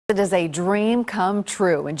It is a dream come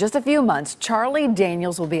true. In just a few months, Charlie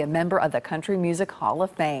Daniels will be a member of the Country Music Hall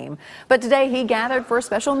of Fame. But today he gathered for a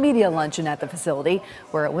special media luncheon at the facility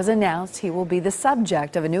where it was announced he will be the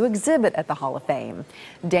subject of a new exhibit at the Hall of Fame.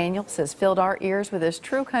 Daniels has filled our ears with his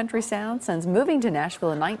true country sound since moving to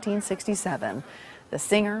Nashville in 1967. The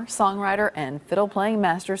singer, songwriter, and fiddle-playing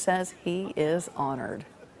master says he is honored.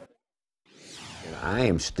 I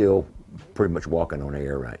am still pretty much walking on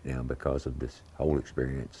air right now because of this whole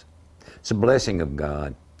experience. It's a blessing of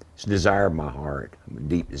God. It's a desire of my heart, a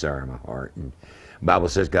deep desire of my heart. And the Bible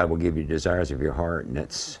says God will give you desires of your heart, and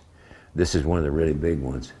this is one of the really big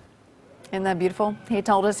ones. Isn't that beautiful? He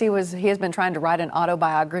told us he has been trying to write an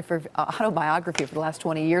autobiography for the last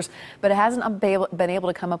 20 years, but it hasn't been able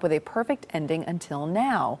to come up with a perfect ending until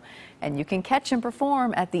now. And you can catch him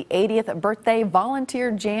perform at the 80th Birthday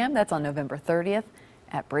Volunteer Jam. That's on November 30th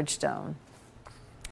at Bridgestone.